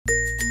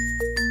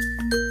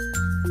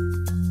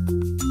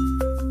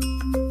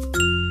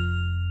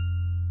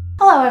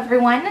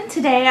everyone.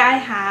 Today I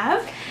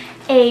have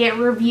a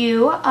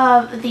review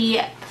of the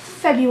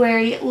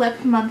February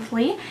Lip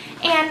Monthly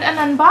and an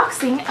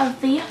unboxing of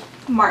the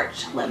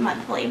March Lip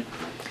Monthly.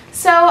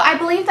 So I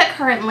believe that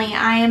currently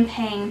I am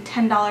paying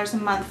 $10 a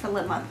month for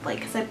Lip Monthly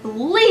because I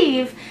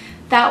believe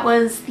that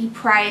was the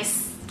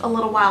price a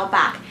little while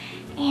back.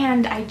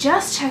 And I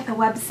just checked the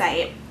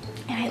website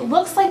and it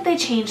looks like they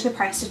changed the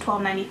price to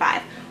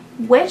 $12.95,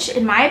 which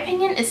in my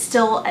opinion is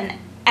still an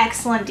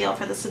excellent deal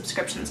for the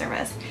subscription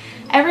service.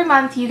 Every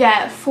month you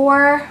get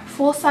 4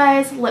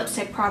 full-size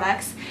lipstick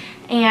products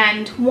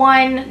and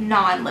 1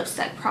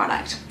 non-lipstick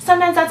product.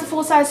 Sometimes that's a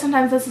full size,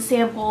 sometimes that's a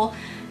sample,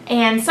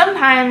 and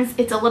sometimes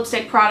it's a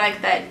lipstick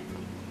product that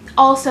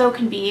also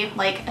can be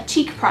like a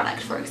cheek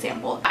product, for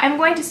example. I'm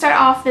going to start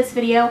off this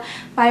video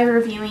by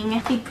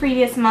reviewing the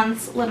previous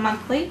month's Lip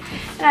Monthly,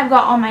 and I've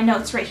got all my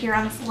notes right here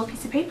on this little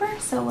piece of paper,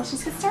 so let's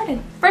just get started.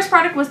 First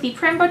product was the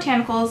Prim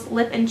Botanicals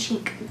Lip and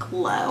Cheek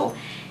Glow,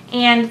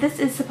 and this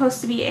is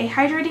supposed to be a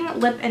hydrating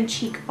lip and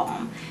cheek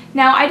balm.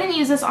 Now, I didn't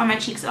use this on my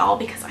cheeks at all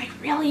because I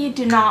really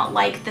do not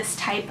like this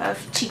type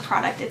of cheek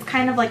product. It's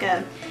kind of like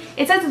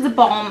it says it's a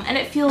balm and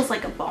it feels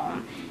like a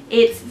balm.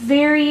 It's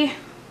very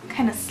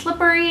kind of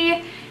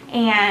slippery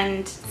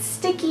and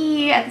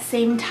sticky at the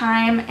same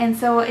time, and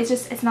so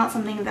it's not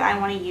something that I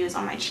want to use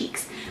on my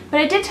cheeks.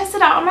 But I did test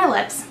it out on my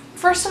lips.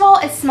 First of all,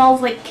 it smells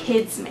like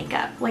kids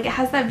makeup. Like, it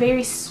has that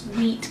very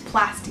sweet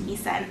plasticky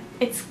scent.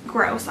 It's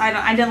gross.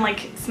 I didn't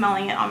like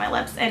smelling it on my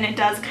lips, and it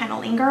does kind of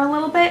linger a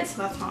little bit,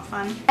 so that's not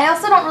fun. I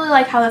also don't really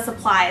like how this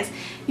applies.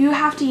 You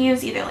have to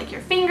use either like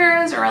your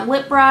fingers or a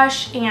lip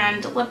brush,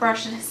 and lip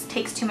brush just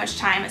takes too much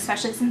time,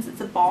 especially since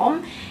it's a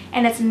balm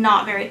and it's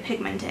not very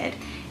pigmented.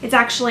 It's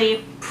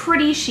actually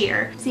pretty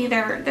sheer. See,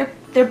 they're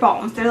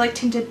balms. They're like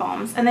tinted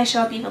balms, and they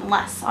show up even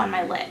less on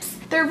my lips.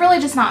 They're really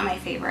just not my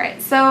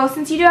favorite. So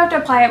since you do have to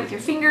apply it with your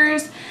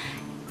fingers,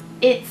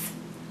 it's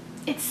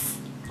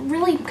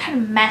really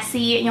kind of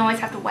messy, and you always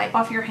have to wipe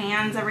off your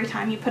hands every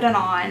time you put it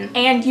on.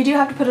 And you do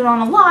have to put it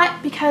on a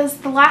lot because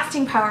the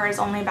lasting power is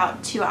only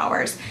about 2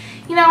 hours.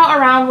 You know,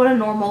 around what a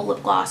normal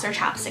lip gloss or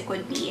chapstick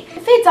would be.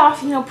 It fades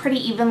off, you know, pretty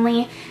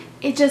evenly.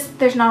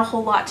 There's not a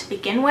whole lot to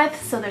begin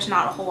with, so there's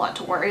not a whole lot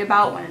to worry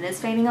about when it is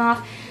fading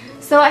off.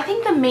 So I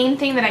think the main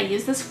thing that I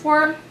use this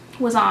for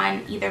was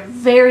on either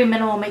very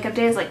minimal makeup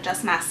days, like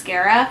just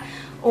mascara,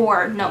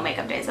 or no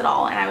makeup days at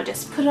all, and I would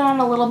just put it on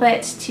a little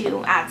bit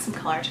to add some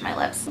color to my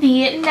lips.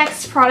 The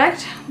next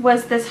product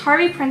was this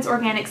Harvey Prince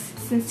Organics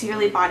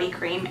Sincerely Body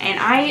Cream, and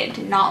I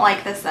did not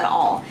like this at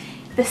all.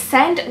 The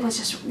scent was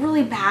just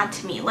really bad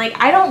to me. Like,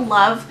 I don't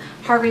love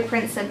Harvey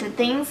Prince scented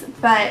things,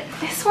 but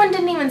this one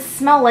didn't even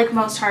smell like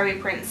most Harvey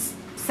Prince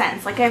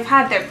scents. Like, I've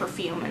had their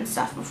perfume and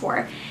stuff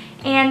before,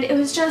 and it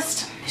was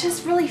just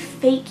really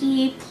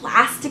fakey,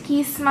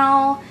 plasticky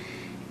smell.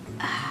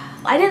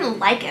 I didn't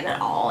like it at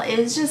all.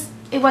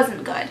 It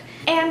wasn't good.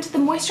 And the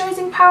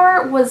moisturizing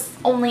power was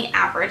only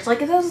average.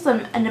 Like, if this was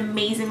an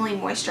amazingly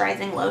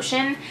moisturizing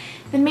lotion,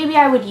 then maybe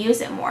I would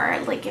use it more.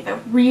 Like, if it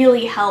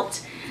really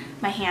helped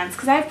my hands,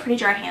 because I have pretty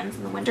dry hands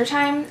in the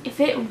wintertime. If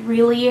it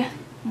really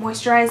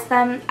moisturized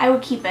them, I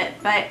would keep it,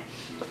 but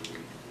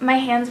my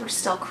hands were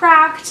still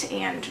cracked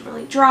and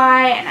really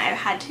dry, and I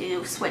had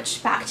to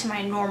switch back to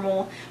my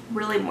normal,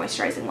 really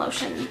moisturizing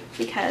lotion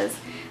because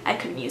I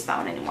couldn't use that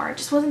one anymore. It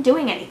just wasn't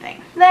doing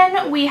anything.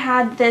 Then we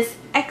had this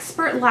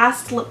Expert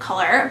Last Lip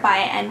Color by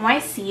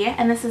NYC,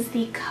 and this is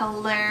the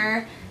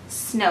color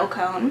Snow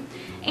Cone,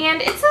 and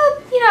it's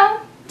a, you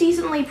know,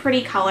 decently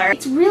pretty color.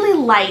 It's really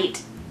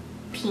light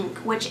pink,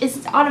 which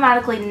is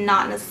automatically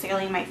not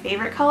necessarily my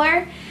favorite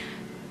color,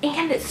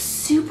 and it's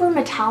super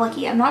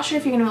metallic-y. I'm not sure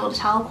if you're gonna be able to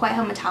tell quite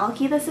how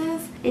metallic-y this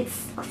is.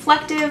 It's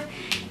reflective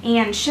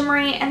and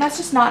shimmery, and that's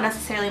just not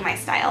necessarily my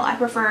style. I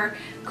prefer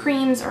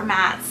creams or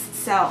mattes,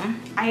 so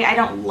I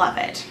don't love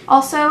it.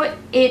 Also,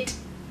 it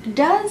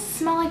does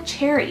smell like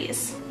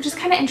cherries, which is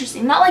kind of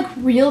interesting. Not like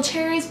real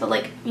cherries, but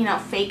like, you know,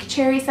 fake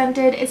cherry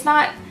scented. It's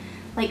not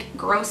like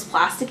gross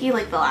plasticky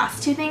like the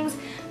last two things,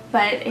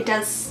 but it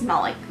does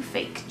smell like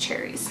fake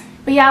cherries.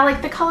 But yeah,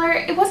 like the color,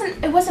 it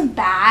wasn't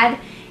bad.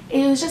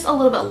 It was just a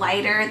little bit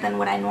lighter than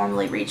what I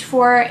normally reach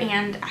for,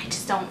 and I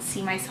just don't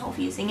see myself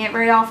using it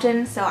very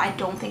often, so I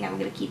don't think I'm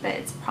gonna keep it.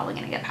 It's probably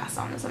gonna get passed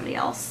on to somebody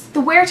else.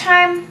 The wear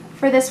time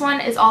for this one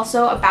is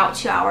also about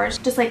 2 hours,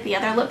 just like the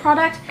other lip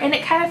product, and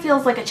it kind of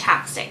feels like a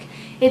chapstick.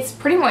 It's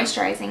pretty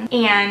moisturizing,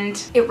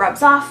 and it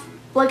rubs off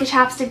like a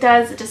chapstick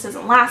does. It just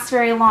doesn't last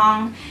very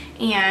long,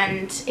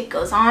 and it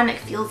goes on, it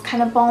feels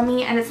kind of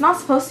balmy, and it's not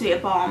supposed to be a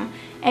balm.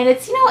 And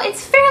it's, you know,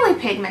 it's fairly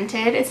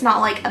pigmented. It's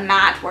not like a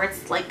matte where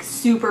it's like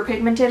super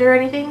pigmented or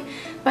anything,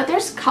 but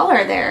there's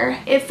color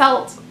there. It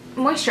felt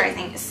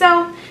moisturizing.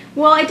 So,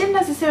 while I didn't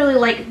necessarily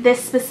like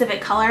this specific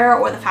color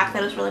or the fact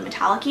that it was really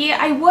metallic-y,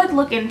 I would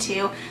look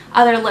into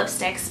other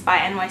lipsticks by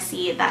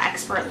NYC, the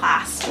Expert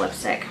Last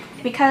lipstick,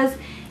 because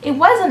it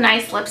was a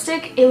nice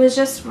lipstick. It was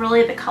just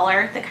really the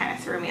color that kind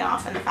of threw me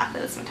off, and the fact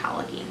that it's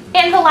metallic-y.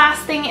 And the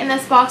last thing in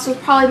this box was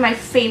probably my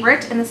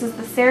favorite, and this is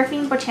the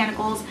Seraphine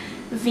Botanicals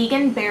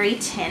Vegan Berry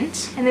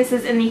Tint, and this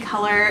is in the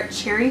color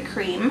Cherry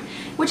Cream,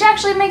 which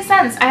actually makes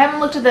sense. I haven't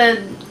looked at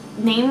the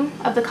name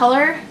of the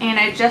color, and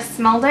I just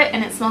smelled it,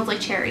 and it smells like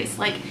cherries,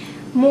 like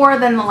more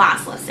than the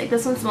last lipstick.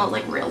 This one smells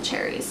like real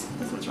cherries.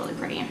 This one's really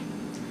pretty.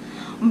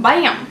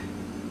 Bam!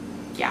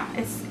 Yeah,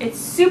 it's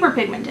super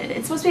pigmented.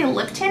 It's supposed to be a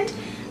lip tint,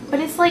 but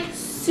it's like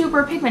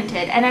super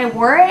pigmented, and I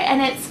wore it,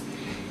 and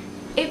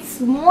it's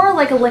more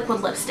like a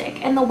liquid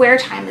lipstick, and the wear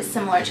time is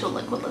similar to a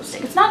liquid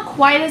lipstick. It's not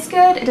quite as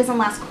good, it doesn't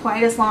last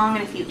quite as long,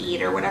 and if you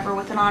eat or whatever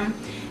with it on,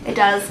 it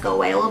does go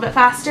away a little bit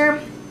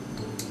faster.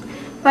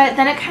 But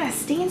then it kind of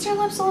stains your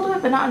lips a little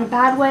bit, but not in a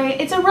bad way.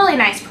 It's a really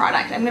nice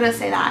product, I'm gonna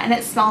say that, and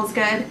it smells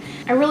good.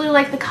 I really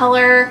like the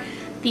color.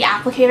 The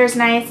applicator's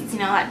nice. It's, you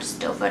know, that just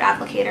doe foot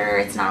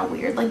applicator. It's not a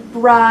weird like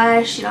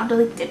brush. You don't have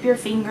to like dip your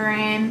finger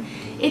in.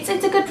 It's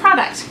a good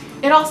product.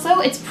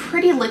 It's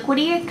pretty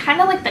liquidy, kind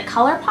of like the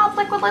ColourPop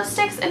liquid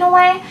lipsticks in a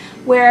way,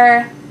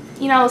 where,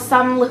 you know,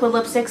 some liquid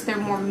lipsticks, they're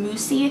more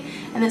moussey,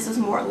 and this is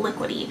more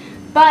liquidy.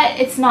 But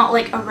it's not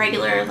like a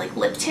regular like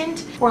lip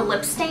tint or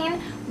lip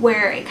stain,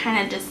 where it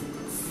kind of just,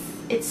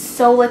 it's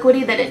so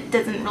liquidy that it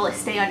doesn't really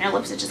stay on your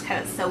lips. It just kind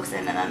of soaks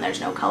in and then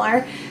there's no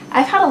color.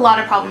 I've had a lot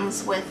of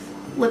problems with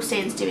lip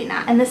stains doing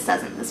that, and this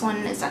doesn't. This one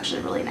is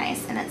actually really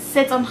nice, and it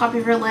sits on top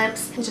of your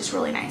lips. It's just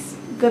really nice.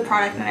 Good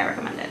product, and I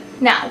recommend it.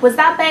 Now, was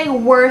that bag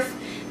worth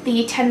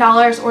the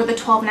 $10 or the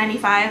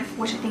 $12.95,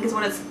 which I think is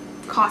what it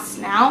costs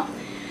now?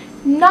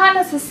 Not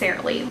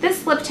necessarily.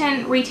 This lip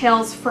tint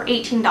retails for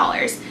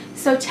 $18,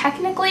 so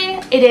technically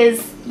it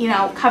is, you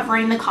know,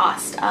 covering the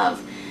cost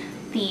of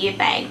the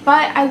bag,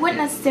 but I wouldn't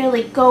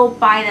necessarily go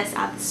buy this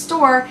at the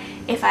store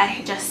if I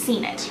had just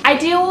seen it. I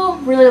do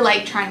really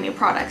like trying new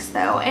products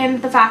though,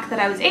 and the fact that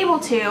I was able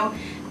to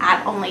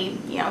at only,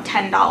 you know,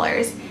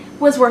 $10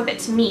 was worth it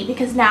to me,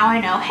 because now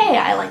I know, hey,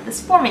 I like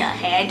this formula,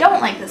 hey, I don't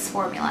like this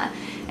formula,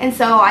 and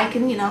so I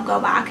can, you know,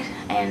 go back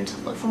and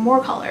look for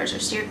more colors or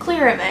steer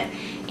clear of it.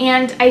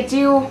 And I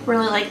do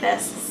really like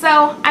this,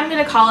 so I'm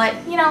gonna call it,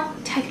 you know,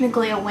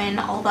 technically a win,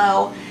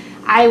 although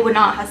I would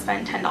not have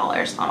spent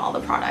 $10 on all the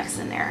products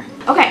in there.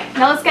 Okay,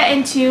 now let's get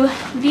into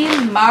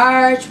the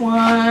March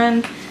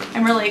one.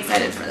 I'm really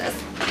excited for this.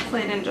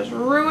 Hopefully I didn't just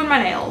ruin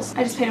my nails.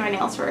 I just painted my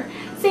nails for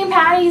St.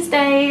 Patty's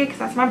Day because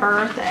that's my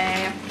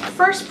birthday.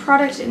 First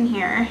product in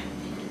here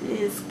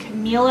is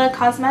Camila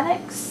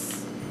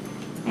Cosmetics,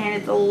 and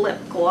it's a lip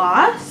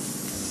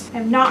gloss.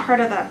 I've not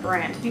heard of that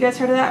brand. Have you guys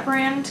heard of that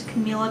brand?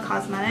 Camila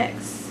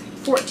Cosmetics.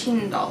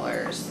 $14.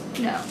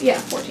 No, yeah,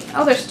 14.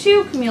 Oh, there's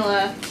two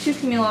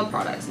Camila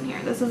products in here.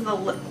 This is the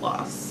lip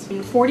gloss.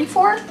 And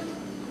 44, I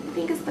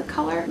think is the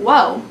color.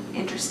 Whoa,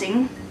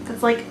 interesting.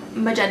 It's like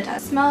magenta.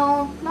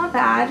 Smell not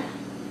bad.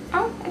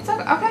 Oh, it's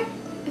okay.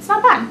 It's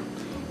not bad.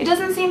 It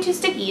doesn't seem too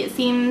sticky. It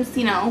seems,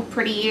 you know,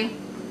 pretty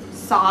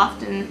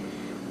soft and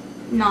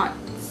not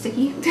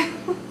sticky.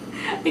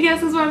 I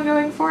guess is what I'm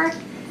going for.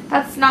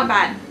 That's not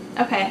bad.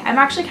 Okay, I'm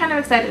actually kind of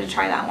excited to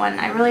try that one.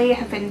 I really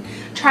have been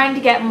trying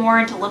to get more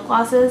into lip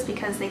glosses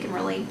because they can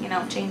really, you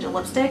know, change a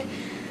lipstick.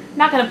 I'm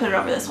not going to put it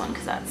over this one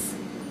because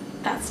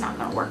that's not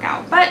going to work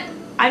out. But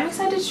I'm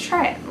excited to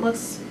try it. It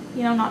looks,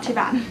 you know, not too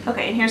bad.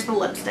 Okay, and here's the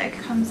lipstick.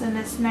 Comes in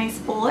this nice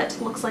bullet.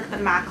 Looks like the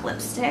MAC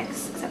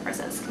lipsticks, except for it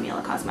says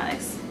Camila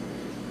Cosmetics.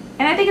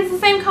 And I think it's the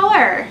same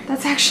color.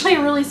 That's actually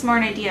a really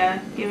smart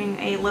idea, giving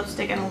a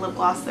lipstick and a lip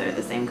gloss that are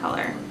the same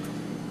color.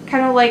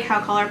 Kind of like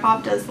how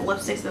ColourPop does the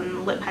lipsticks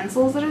and lip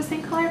pencils that are the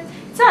same color.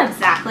 It's not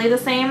exactly the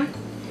same.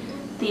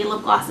 The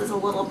lip gloss is a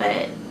little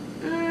bit,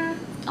 I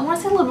want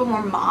to say a little bit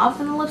more mauve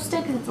than the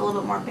lipstick because it's a little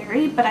bit more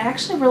berry, but I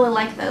actually really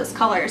like those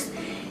colors.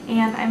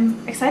 And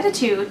I'm excited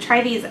to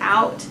try these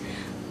out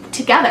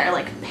together,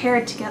 like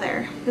paired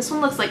together. This one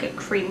looks like a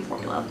cream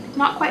formula.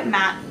 Not quite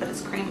matte, but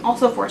it's cream.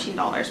 Also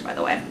 $14, by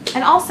the way.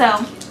 And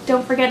also,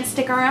 don't forget to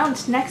stick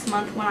around next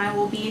month when I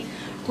will be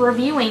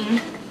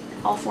reviewing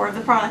all 4 of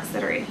the products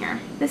that are in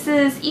here. This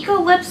is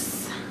Eco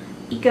Lips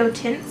Eco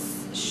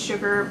Tints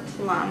Sugar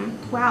Plum.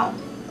 Wow,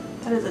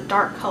 that is a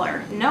dark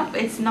color. Nope,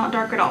 it's not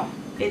dark at all.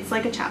 It's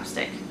like a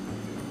chapstick.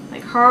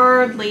 Like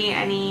hardly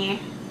any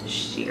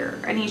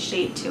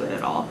shade to it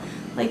at all.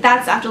 Like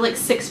that's after like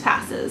 6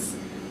 passes.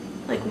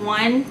 Like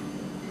 1,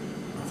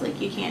 it's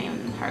like you can't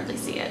even hardly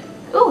see it.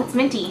 Ooh, it's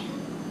minty.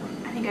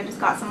 I think I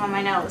just got some on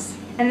my nose.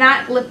 And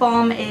that lip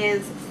balm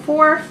is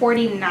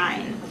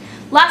 $4.49.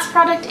 Last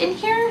product in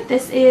here,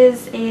 this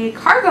is a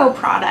cargo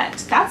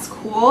product. That's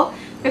cool.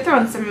 They're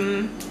throwing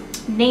some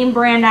name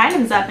brand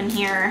items up in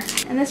here.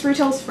 And this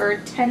retails for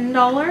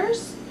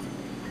 $10.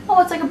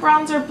 Oh, it's like a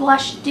bronzer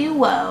blush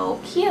duo.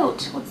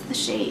 Cute. What's the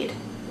shade?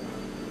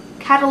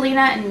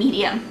 Catalina and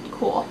medium.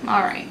 Cool.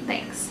 Alright,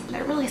 thanks.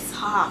 They're really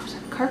soft.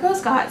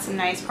 Cargo's got some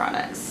nice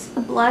products.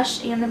 The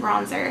blush and the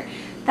bronzer.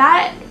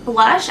 That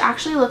blush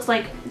actually looks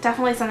like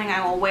definitely something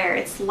I will wear.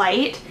 It's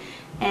light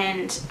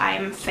and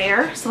I'm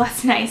fair, so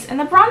that's nice. And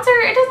the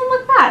bronzer, it doesn't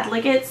look bad.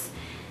 Like it's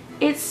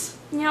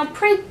you know,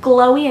 pretty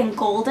glowy and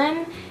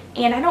golden,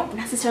 and I don't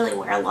necessarily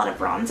wear a lot of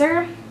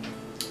bronzer,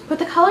 but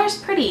the color's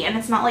pretty and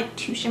it's not like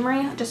too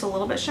shimmery, just a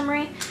little bit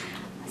shimmery.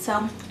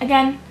 So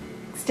again,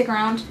 stick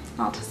around.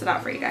 I'll test it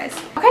out for you guys.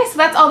 Okay, so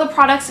that's all the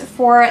products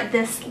for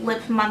this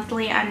Lip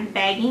Monthly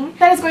unbagging.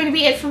 That is going to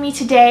be it for me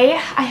today.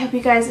 I hope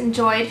you guys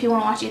enjoyed. If you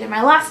want to watch either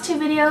my last two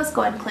videos,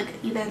 go ahead and click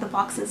either of the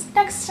boxes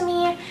next to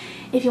me.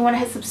 If you want to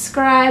hit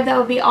subscribe, that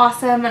would be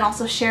awesome, and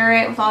also share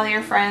it with all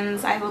your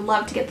friends. I would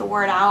love to get the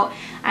word out.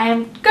 I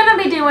am going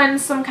to be doing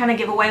some kind of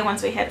giveaway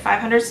once we hit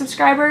 500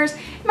 subscribers.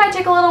 It might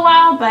take a little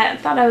while, but I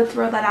thought I would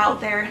throw that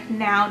out there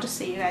now just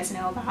so you guys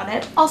know about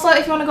it. Also,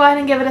 if you want to go ahead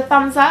and give it a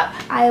thumbs up,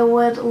 I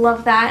would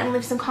love that, and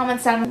leave some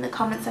comments down in the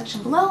comment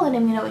section below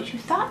letting me know what you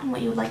thought and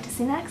what you would like to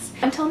see next.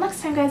 Until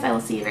next time, guys, I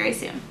will see you very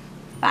soon.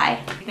 Bye.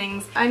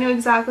 I knew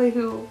exactly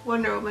who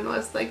Wonder Woman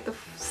was, like, the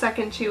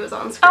second she was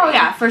on screen. Oh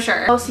yeah, for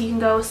sure. So you can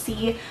go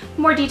see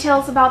more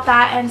details about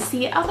that and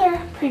see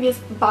other previous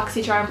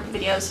BoxyCharm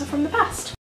videos from the past.